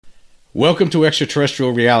Welcome to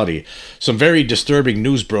Extraterrestrial Reality. Some very disturbing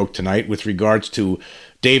news broke tonight with regards to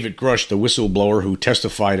David Grusch, the whistleblower who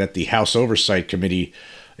testified at the House Oversight Committee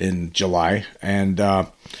in July. And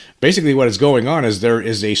basically what is going on is there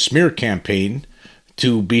is a smear campaign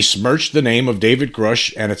to besmirch the name of David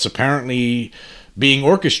Grusch, and it's apparently being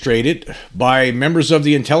orchestrated by members of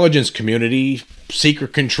the intelligence community,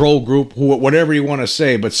 secret control group, whatever you want to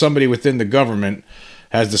say, but somebody within the government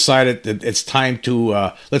has decided that it's time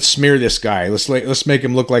to let's smear this guy. Let's make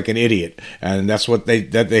him look like an idiot, and that's what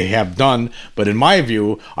they have done. But in my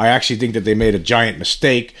view, I actually think that they made a giant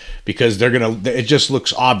mistake because it just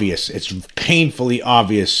looks obvious. It's painfully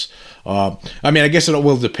obvious. I guess it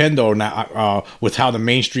will depend on with how the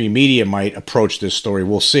mainstream media might approach this story.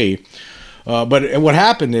 We'll see. But what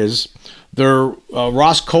happened is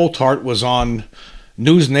Ross Coulthart was on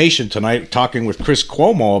News Nation tonight talking with Chris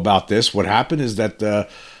Cuomo about this. What happened is that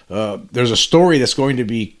there's a story that's going to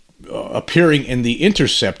be appearing in The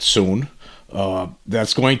Intercept soon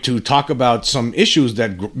that's going to talk about some issues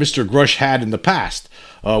that Mr. Grusch had in the past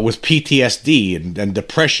with PTSD and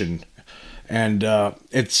depression. And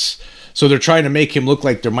so they're trying to make him look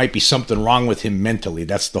like there might be something wrong with him mentally.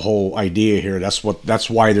 That's the whole idea here. That's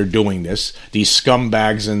why they're doing this. These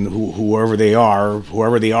scumbags and whoever they are,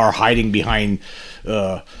 hiding behind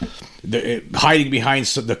the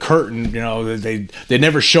curtain. You know, they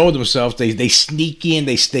never show themselves. They sneak in.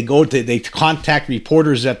 They contact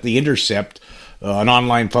reporters at The Intercept, an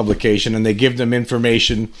online publication, and they give them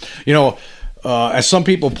information. You know, as some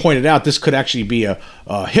people pointed out, this could actually be a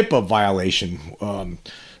HIPAA violation.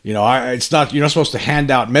 It's not. You're not supposed to hand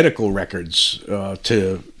out medical records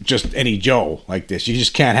to just any Joe like this. You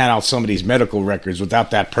just can't hand out somebody's medical records without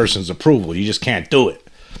that person's approval. You just can't do it.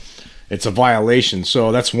 It's a violation.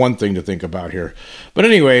 So that's one thing to think about here. But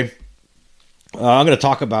anyway, I'm going to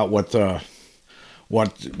talk about what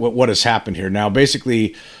has happened here. Now,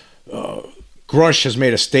 basically, Grusch has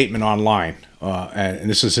made a statement online, and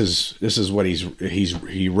this is what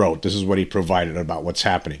he wrote. This is what he provided about what's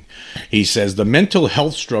happening. He says the mental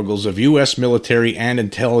health struggles of U.S. military and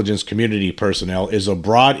intelligence community personnel is a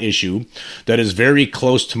broad issue that is very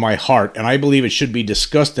close to my heart, and I believe it should be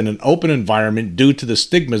discussed in an open environment due to the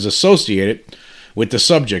stigmas associated with the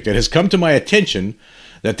subject. It has come to my attention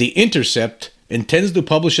that The Intercept intends to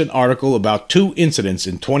publish an article about two incidents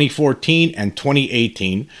in 2014 and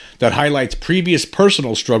 2018 that highlights previous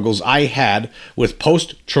personal struggles I had with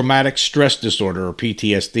post-traumatic stress disorder, or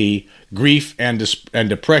PTSD, grief, and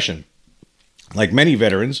depression. Like many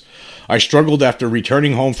veterans, I struggled after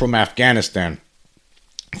returning home from Afghanistan.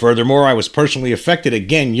 Furthermore, I was personally affected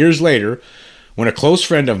again years later when a close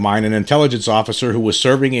friend of mine, an intelligence officer who was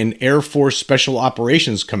serving in Air Force Special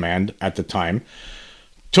Operations Command at the time,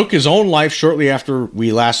 took his own life shortly after we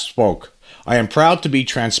last spoke. I am proud to be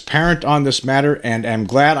transparent on this matter and am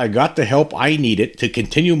glad I got the help I needed to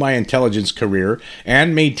continue my intelligence career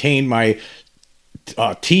and maintain my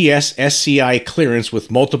TS-SCI clearance with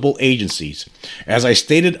multiple agencies. As I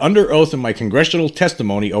stated under oath in my congressional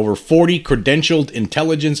testimony, over 40 credentialed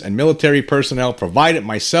intelligence and military personnel provided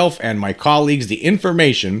myself and my colleagues the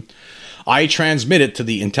information I transmitted to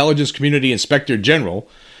the Intelligence Community Inspector General,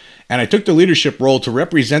 and I took the leadership role to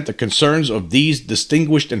represent the concerns of these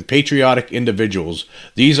distinguished and patriotic individuals.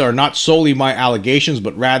 These are not solely my allegations,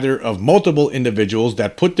 but rather of multiple individuals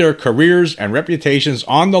that put their careers and reputations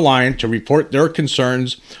on the line to report their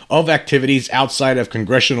concerns of activities outside of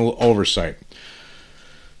congressional oversight.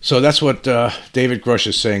 So that's what David Grusch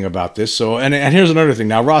is saying about this. So, and here's another thing.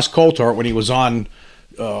 Now, Ross Coulthart, when he was on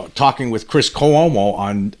talking with Chris Cuomo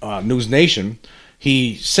on News Nation,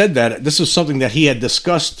 he said that this was something that he had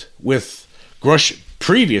discussed with Grusch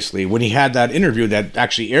previously when he had that interview that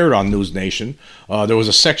actually aired on News Nation. There was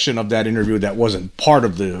a section of that interview that wasn't part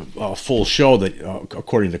of the full show, that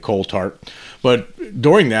according to Coulthart. But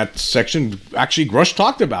during that section, actually, Grusch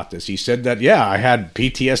talked about this. He said that, yeah, I had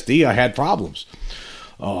PTSD, I had problems.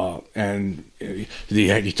 And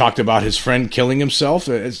he talked about his friend killing himself.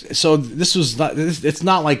 So this was not. It's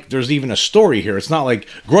not like there's even a story here. It's not like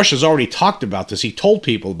Grusch has already talked about this. He told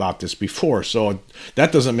people about this before, so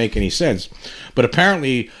that doesn't make any sense. But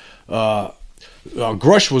apparently,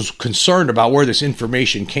 Grusch was concerned about where this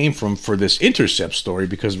information came from for this Intercept story,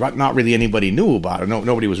 because not really anybody knew about it.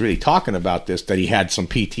 Nobody was really talking about this, that he had some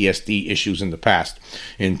PTSD issues in the past,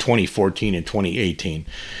 in 2014 and 2018.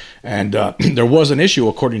 And there was an issue,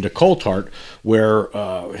 according to Coulthart, where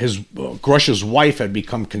Grusch's wife had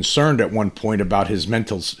become concerned at one point about his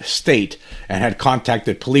mental state and had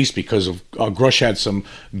contacted police because of Grusch had some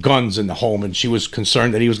guns in the home, and she was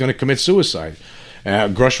concerned that he was going to commit suicide.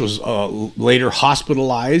 Grusch was later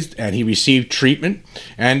hospitalized, and he received treatment,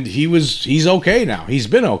 and he's okay now. He's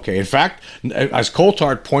been okay. In fact, as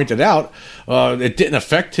Coulthard pointed out, it didn't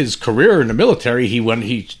affect his career in the military.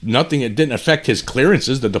 It didn't affect his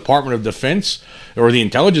clearances. The Department of Defense or the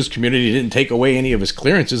intelligence community didn't take away any of his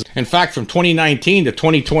clearances. In fact, from 2019 to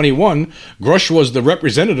 2021, Grusch was the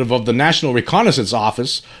representative of the National Reconnaissance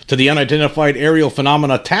Office to the Unidentified Aerial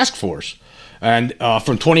Phenomena Task Force. And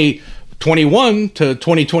from 2021 to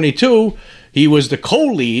 2022, he was the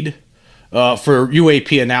co-lead for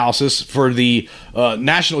UAP analysis for the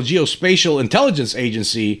National Geospatial Intelligence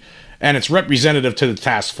Agency and its representative to the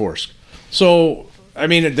task force. So, I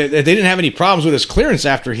mean, they didn't have any problems with his clearance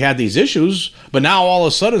after he had these issues, but now all of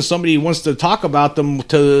a sudden somebody wants to talk about them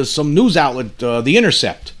to some news outlet, The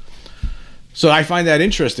Intercept. So I find that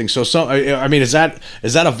interesting. So, I mean, is that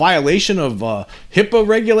a violation of HIPAA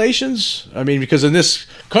regulations? I mean, because in this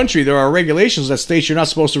country there are regulations that state you're not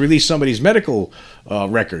supposed to release somebody's medical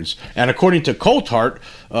records. And according to Coulthard,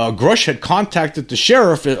 Grusch had contacted the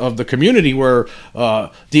sheriff of the community where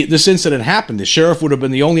this incident happened. The sheriff would have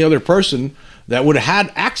been the only other person that would have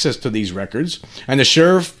had access to these records. And the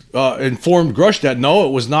sheriff informed Grusch that no,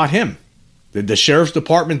 it was not him. The sheriff's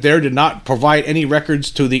department there did not provide any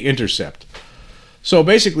records to The Intercept. So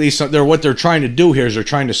basically, what they're trying to do here is they're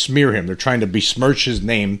trying to smear him. They're trying to besmirch his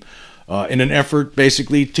name in an effort,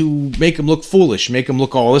 basically, to make him look foolish, make him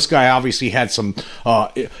look, oh, this guy obviously had some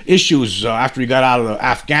issues after he got out of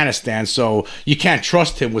Afghanistan, so you can't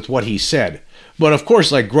trust him with what he said. But of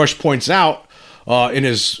course, like Grusch points out in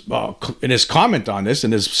his comment on this,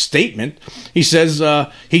 in his statement, he says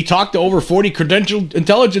he talked to over 40 credentialed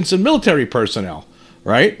intelligence and military personnel,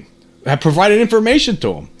 right? Have provided information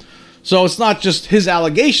to him. So it's not just his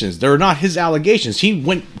allegations. They're not his allegations.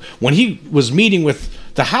 When he was meeting with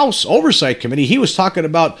the House Oversight Committee, he was talking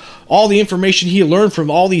about all the information he learned from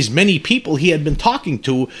all these many people he had been talking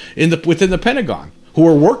to within the Pentagon who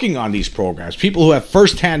are working on these programs, people who have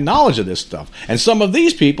firsthand knowledge of this stuff. And some of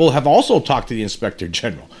these people have also talked to the Inspector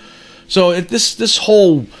General. So this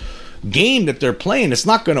whole game that they're playing, it's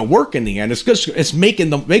not going to work in the end. It's making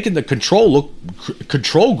the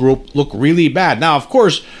control group look really bad. Now, of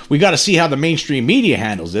course, we got to see how the mainstream media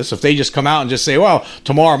handles this. If they just come out and just say, well,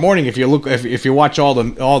 tomorrow morning, if you watch all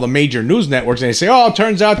the major news networks and they say, oh, it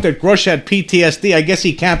turns out that Grusch had PTSD, I guess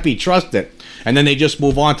he can't be trusted, and then they just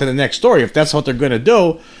move on to the next story. If that's what they're going to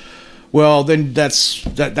do, well, then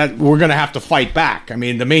that we're going to have to fight back. I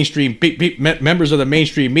mean, the mainstream members of the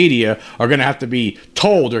mainstream media are going to have to be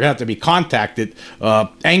told, they're going to have to be contacted.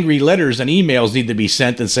 Angry letters and emails need to be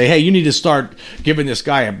sent and say, hey, you need to start giving this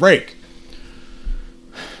guy a break.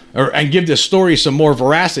 And give this story some more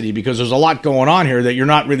veracity, because there's a lot going on here that you're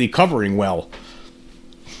not really covering well.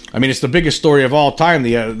 I mean, it's the biggest story of all time,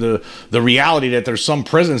 the reality that there's some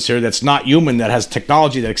presence here that's not human, that has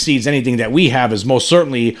technology that exceeds anything that we have, is most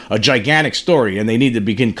certainly a gigantic story, and they need to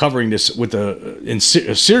begin covering this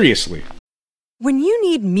seriously. When you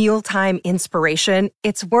need mealtime inspiration,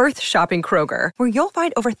 it's worth shopping Kroger, where you'll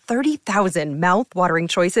find over 30,000 mouth-watering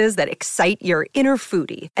choices that excite your inner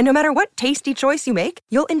foodie. And no matter what tasty choice you make,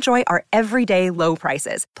 you'll enjoy our everyday low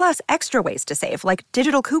prices, plus extra ways to save, like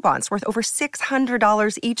digital coupons worth over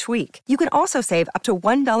 $600 each week. You can also save up to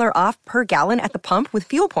 $1 off per gallon at the pump with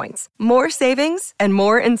fuel points. More savings and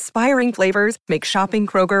more inspiring flavors make shopping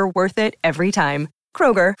Kroger worth it every time.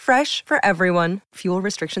 Kroger, fresh for everyone. Fuel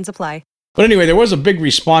restrictions apply. But anyway, there was a big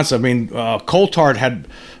response. I mean, Coulthard had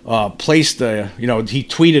placed he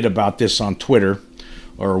tweeted about this on Twitter,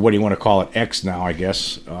 or what do you want to call it, X now, I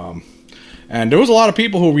guess. And there was a lot of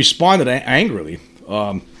people who responded angrily.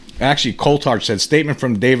 Actually, Coulthard said, statement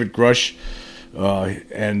from David Grusch,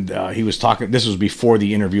 and he was talking, this was before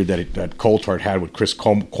the interview that Coulthard had with Chris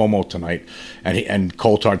Cuomo tonight, and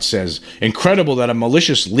Coulthard says, incredible that a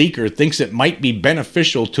malicious leaker thinks it might be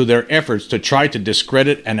beneficial to their efforts to try to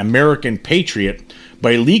discredit an American patriot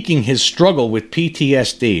by leaking his struggle with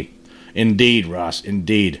PTSD. Indeed, Ross,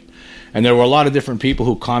 indeed. And there were a lot of different people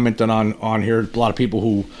who commented on here, a lot of people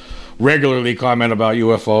who regularly comment about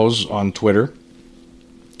UFOs on Twitter.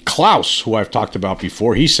 Klaus, who I've talked about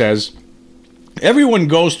before, he says, everyone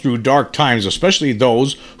goes through dark times, especially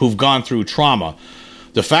those who've gone through trauma.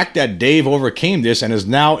 The fact that Dave overcame this and is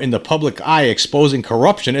now in the public eye exposing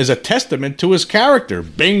corruption is a testament to his character.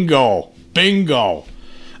 Bingo. Bingo.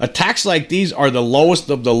 Attacks like these are the lowest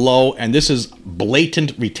of the low, and this is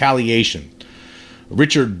blatant retaliation.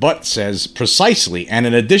 Richard Butt says, precisely, and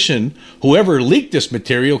in addition, whoever leaked this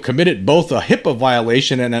material committed both a HIPAA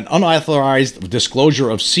violation and an unauthorized disclosure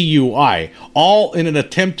of CUI, all in an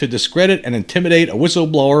attempt to discredit and intimidate a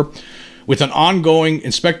whistleblower with an ongoing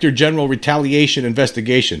Inspector General retaliation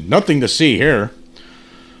investigation. Nothing to see here.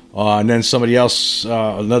 And then somebody else,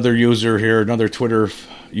 another user here, another Twitter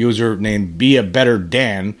user named Be a Better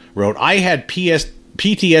Dan wrote, I had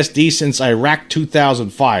PTSD since Iraq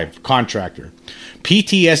 2005, contractor.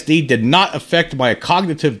 PTSD did not affect my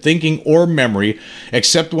cognitive thinking or memory,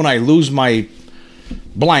 except when I lose my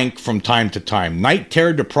blank from time to time. Night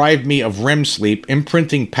terror deprived me of REM sleep,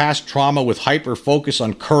 imprinting past trauma with hyper focus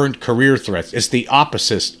on current career threats. It's the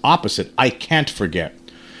opposite. I can't forget.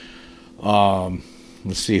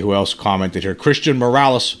 Let's see who else commented here. Christian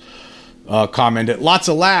Morales commented, lots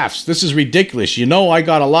of laughs. This is ridiculous. You know, I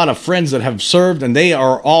got a lot of friends that have served, and they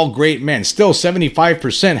are all great men. Still,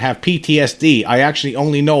 75% have PTSD. I actually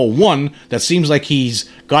only know one that seems like he's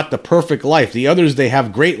got the perfect life. The others, they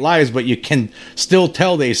have great lives, but you can still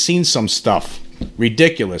tell they've seen some stuff.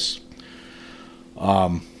 Ridiculous.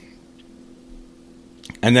 And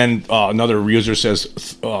then another user says,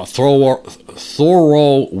 Thoro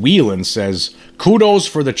Whelan says, kudos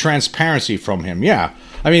for the transparency from him. Yeah.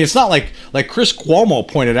 I mean, it's not like Chris Cuomo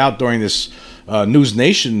pointed out during this News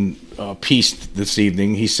Nation piece this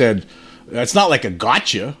evening. He said, it's not like a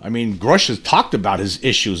gotcha. I mean, Grusch has talked about his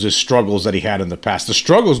issues, his struggles that he had in the past. The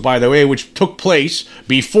struggles, by the way, which took place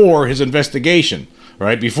before his investigation,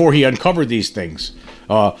 right? Before he uncovered these things.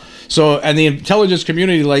 And the intelligence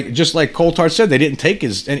community, just like Coulthard said, they didn't take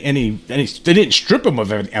they didn't strip him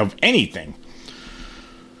of anything.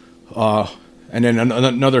 And then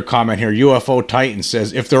another comment here, UFO Titan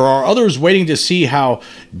says, if there are others waiting to see how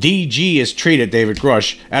DG is treated, David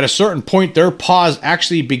Grusch, at a certain point their pause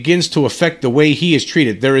actually begins to affect the way he is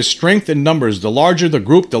treated. There is strength in numbers. The larger the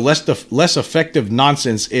group, the less effective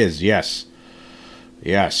nonsense is. Yes,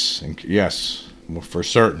 for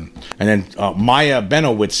certain. And then Maya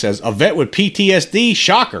Benowitz says, a vet with PTSD?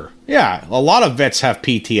 Shocker. Yeah, a lot of vets have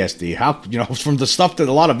PTSD. How, from the stuff that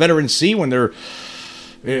a lot of veterans see when they're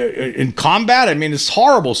in combat, I mean, it's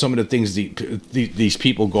horrible some of the things these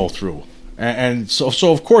people go through. And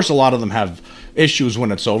so of course a lot of them have issues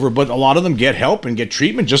when it's over, but a lot of them get help and get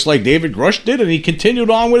treatment just like David Grusch did, and he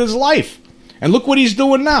continued on with his life. And look what he's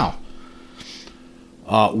doing now.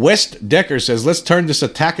 West Decker says, let's turn this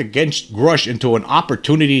attack against Grusch into an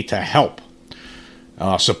opportunity to help.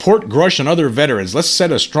 Support Grusch and other veterans. Let's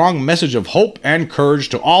send a strong message of hope and courage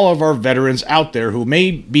to all of our veterans out there who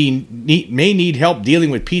may need help dealing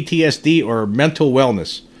with PTSD or mental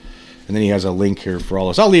wellness. And then he has a link here for all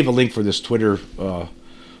this. I'll leave a link for this Twitter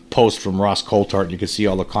post from Ross Coulthard. You can see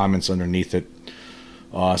all the comments underneath it.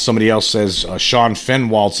 Somebody else says, Sean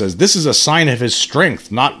Fenwald says, this is a sign of his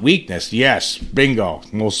strength, not weakness. Yes, bingo,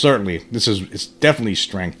 most certainly. It's definitely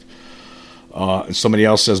strength. And somebody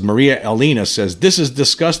else says, Maria Elena says, this is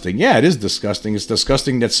disgusting. Yeah, it is disgusting. It's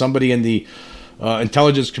disgusting that somebody in the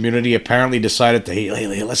intelligence community apparently decided to,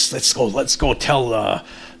 hey, let's go tell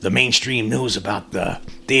the mainstream news about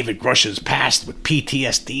David Grusch's past with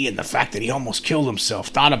PTSD and the fact that he almost killed himself.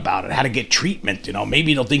 Thought about it, how to get treatment.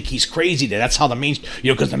 Maybe they'll think he's crazy. That's how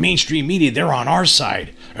because the mainstream media, they're on our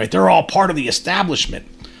side, right? They're all part of the establishment.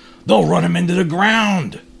 They'll run him into the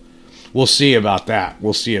ground. We'll see about that.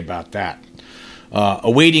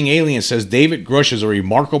 Awaiting Alien says, David Grusch is a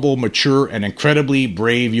remarkable, mature, and incredibly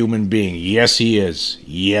brave human being. Yes, he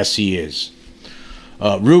is.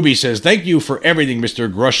 Ruby says, thank you for everything,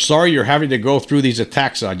 Mr. Grusch. Sorry you're having to go through these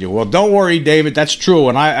attacks on you. Well, don't worry, David. That's true.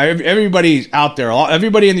 And everybody out there,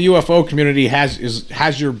 everybody in the UFO community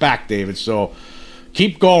has your back, David. So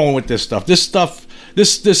keep going with this stuff.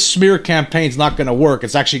 This smear campaign's not going to work.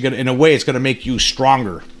 It's actually going to, in a way, it's going to make you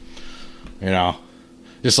stronger.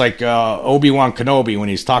 Just like Obi-Wan Kenobi when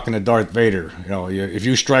he's talking to Darth Vader. If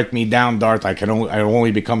you strike me down, Darth, I will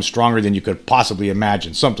only become stronger than you could possibly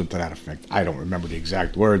imagine. Something to that effect. I don't remember the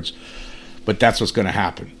exact words, but that's what's going to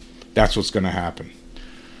happen.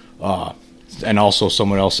 And also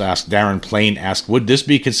someone else asked, Darren Plain asked, would this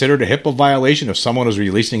be considered a HIPAA violation if someone was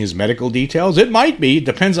releasing his medical details? It might be. It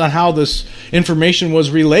depends on how this information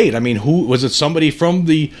was relayed. I mean, who was it? Somebody from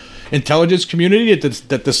the intelligence community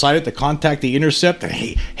that decided to contact the Intercept and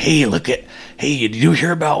hey, did you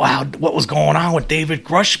hear about what was going on with David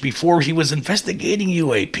Grusch before he was investigating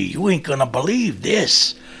UAP? You ain't gonna believe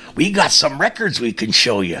this. We got some records we can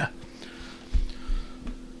show you.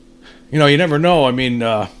 You never know. I mean,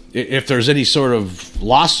 if there's any sort of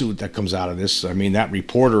lawsuit that comes out of this, I mean, that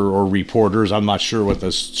reporter or reporters, I'm not sure what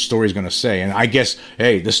the story's going to say. And I guess,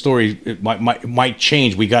 hey, the story it might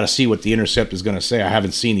change. We got to see what the Intercept is going to say. I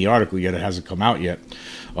haven't seen the article yet. It hasn't come out yet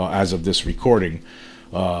as of this recording.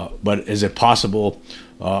 But is it possible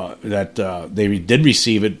that they did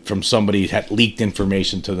receive it from somebody that leaked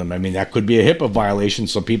information to them? I mean, that could be a HIPAA violation.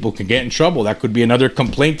 Some people can get in trouble. That could be another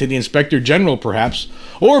complaint to the Inspector General, perhaps.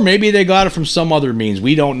 Or maybe they got it from some other means.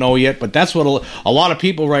 We don't know yet. But that's what a lot of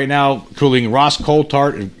people right now, including Ross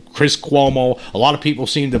Coulthart and Chris Cuomo, a lot of people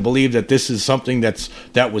seem to believe that this is something that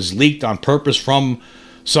was leaked on purpose from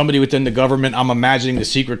somebody within the government. I'm imagining the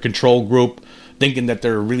secret control group thinking that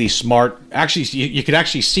they're really smart. Actually, you could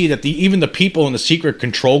actually see that even the people in the secret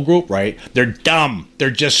control group, right, they're dumb. They're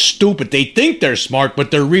just stupid. They think they're smart, but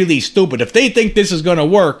they're really stupid. If they think this is going to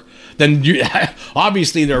work, then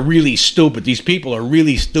obviously they're really stupid. These people are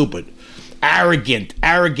really stupid. Arrogant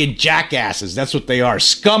jackasses. That's what they are.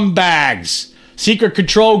 Scumbags. Secret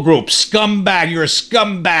control group. Scumbag. You're a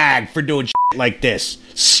scumbag for doing shit like this.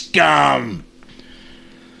 Scum.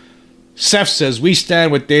 Seth says, we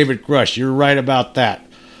stand with David Grusch. You're right about that.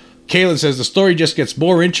 Kaylin says, the story just gets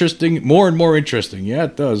more and more interesting. Yeah,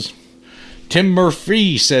 it does. Tim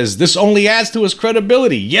Murphy says, this only adds to his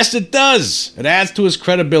credibility. Yes, it does. It adds to his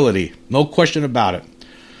credibility. No question about it.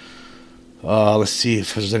 Let's see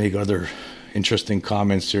if there's any other interesting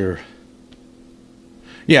comments here.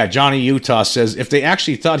 Yeah, Johnny Utah says, if they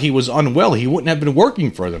actually thought he was unwell, he wouldn't have been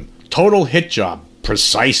working for them. Total hit job.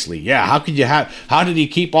 Precisely. Yeah, how did he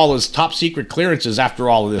keep all his top secret clearances after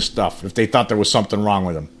all of this stuff if they thought there was something wrong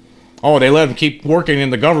with him? Oh, they let him keep working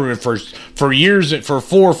in the government for years, for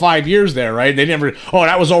 4 or 5 years there, right? They never,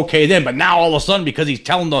 that was okay then, but now all of a sudden, because he's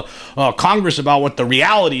telling the Congress about what the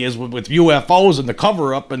reality is with UFOs and the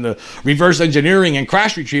cover-up and the reverse engineering and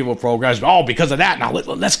crash retrieval programs, because of that, now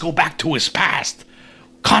let's go back to his past.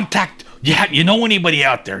 Contact, yeah, you know anybody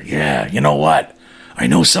out there? Yeah, you know what? I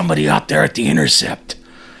know somebody out there at The Intercept.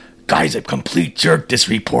 Guy's a complete jerk, this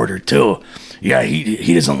reporter, too. Yeah,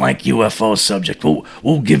 he doesn't like UFO subject.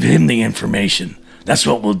 We'll give him the information. That's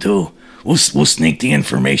what we'll do. We'll sneak the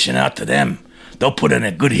information out to them. They'll put in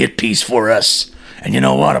a good hit piece for us. And you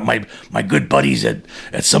know what? My good buddies at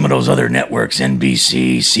some of those other networks,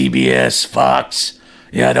 NBC, CBS, Fox,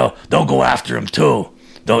 yeah, they'll go after him, too.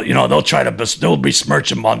 They'll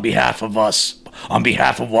besmirch him on behalf of us, on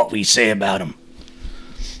behalf of what we say about him.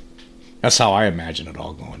 That's how I imagine it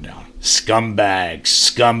all going down.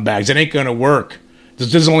 Scumbags. It ain't going to work.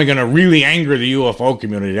 This is only going to really anger the UFO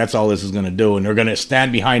community. That's all this is going to do. And they're going to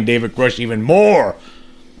stand behind David Grusch even more.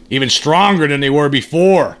 Even stronger than they were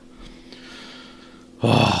before.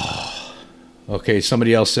 Okay,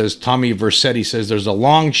 somebody else says, Tommy Versetti says, there's a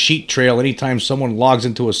long sheet trail anytime someone logs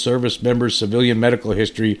into a service member's civilian medical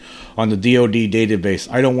history on the DoD database.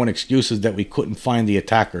 I don't want excuses that we couldn't find the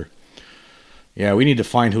attacker. Yeah, we need to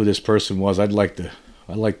find who this person was. I'd like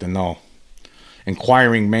to know.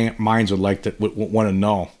 Inquiring minds would want to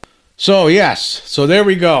know. So yes, so there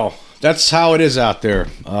we go. That's how it is out there.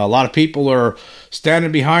 A lot of people are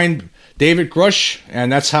standing behind David Grusch,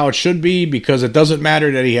 and that's how it should be, because it doesn't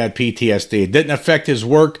matter that he had PTSD. It didn't affect his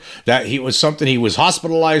work. That he was something he was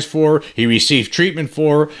hospitalized for, he received treatment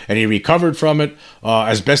for, and he recovered from it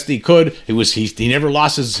as best he could. He never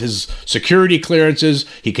lost his security clearances.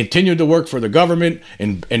 He continued to work for the government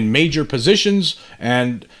in major positions,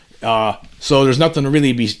 and so there's nothing to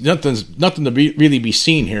really be really be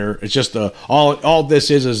seen here. It's just all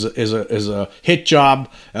this is a hit job.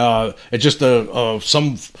 It's just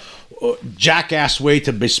some jackass way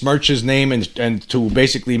to besmirch his name and to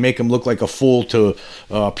basically make him look like a fool to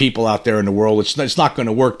people out there in the world. It's not going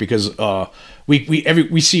to work, because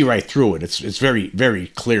we see right through it. It's very, very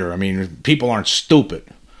clear. I mean, people aren't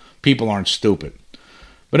stupid. But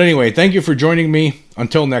anyway, thank you for joining me.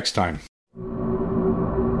 Until next time.